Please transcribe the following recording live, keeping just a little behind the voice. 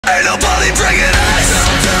Ain't nobody bringing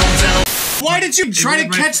us. Why did you try to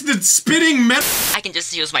catch the spitting metal? I can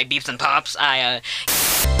just use my beeps and pops.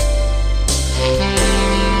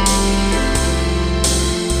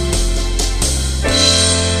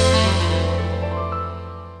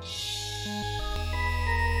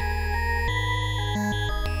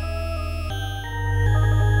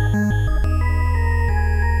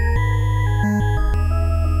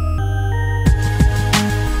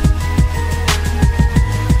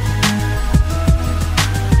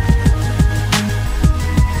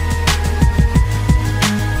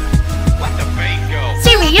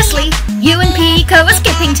 Seriously, you and Pico are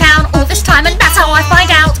skipping town all this time, and that's how I find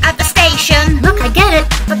out at the station. Look, I get it,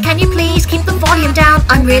 but can you please keep the volume down?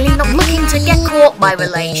 I'm really not looking to get caught by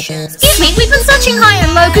relations. Excuse me, we've been searching high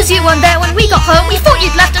and low cause you weren't there when we got home. We thought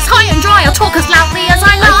you'd left us high and dry or talk as loudly as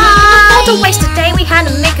I like. Not to waste a day, we had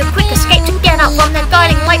to make a quick escape to get out from their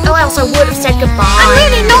guiding light, or else I would have said goodbye. I'm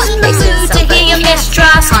really not in the mood to hear your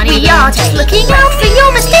mistrust. We are just looking out for your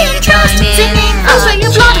misinterest. Singing over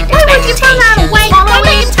your blood, why would you throw that away? Why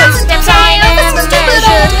don't you toast them saying this was stupid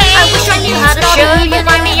of me? I wish I knew how to show you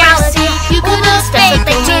my reality. You could have stayed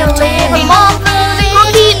there till living more movie.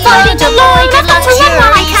 I'll keep fighting to avoid it like I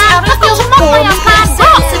can. I feel more my plan,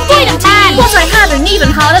 rocks and freedom man. What I had an even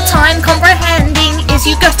harder time comprehending is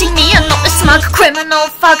you ghosting me and not the smug criminal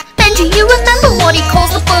fuck. Then do you remember what he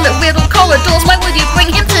calls the bullet-riddled corridors? Why would you bring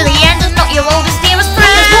him to the end and not your oldest, dearest friend?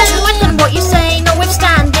 There's more to it than what you say,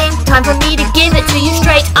 notwithstanding. Time for me to give it to you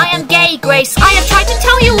straight. I am gay, Grace. I have tried to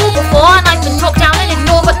tell you all before, and I've been talked down and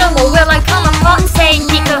ignored, but no more will I come apart and say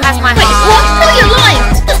Pico has my heart. Wait, what? No, you're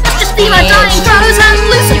lying. This must just be my dying throes and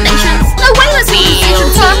hallucinations. No way was me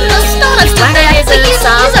from the start. I've stood there for years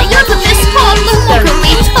and years of this part of the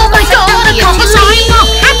mockery. Oh my god, I can't believe I'm not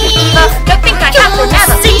happy either. Don't think I have will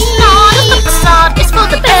never be smart. Just the facade is for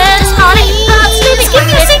the best. Heartache hurts. Living give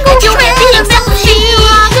me a single trip. Being simple, you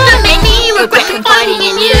are gonna make me regret confiding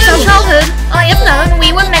in you. So childhood, I have known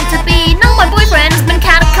we were meant to be. Now my boyfriend's been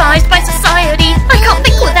catechized by society. I can't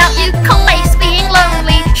think without you, can't face being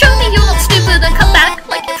lonely. Show me you're not stupid and come back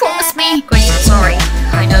like you promised me. Grace, I'm sorry,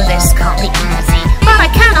 I know this can't be easy, but I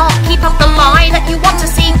cannot keep up the lie that you want to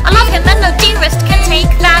see. I love him and no dearest can take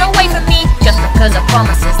that away from me, just because of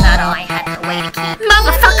promises that I had no way to keep.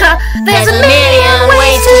 Motherfucker, there's a million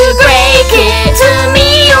ways to break it. To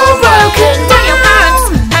me you're broken by your parents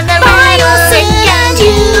and they're all sick, and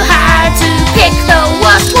you had to pick the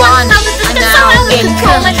worst one. I'm now in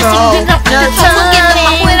control. No turning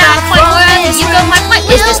back from this.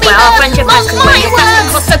 Is this where our friendship has come? When you're testing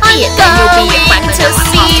for so be it, then you'll be a friend to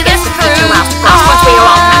see this through. Once we are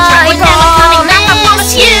on track, we're never coming back, I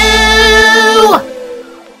promise you.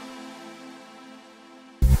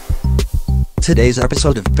 Today's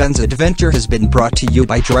episode of Ben's Adventure has been brought to you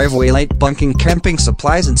by Driveway Light Bunking Camping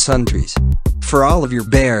Supplies and Sundries. For all of your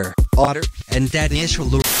bear, otter, and daddy issue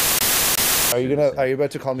lure. Are you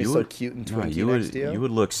about to call me so cute and twinky next to you? You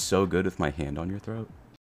would look so good with my hand on your throat.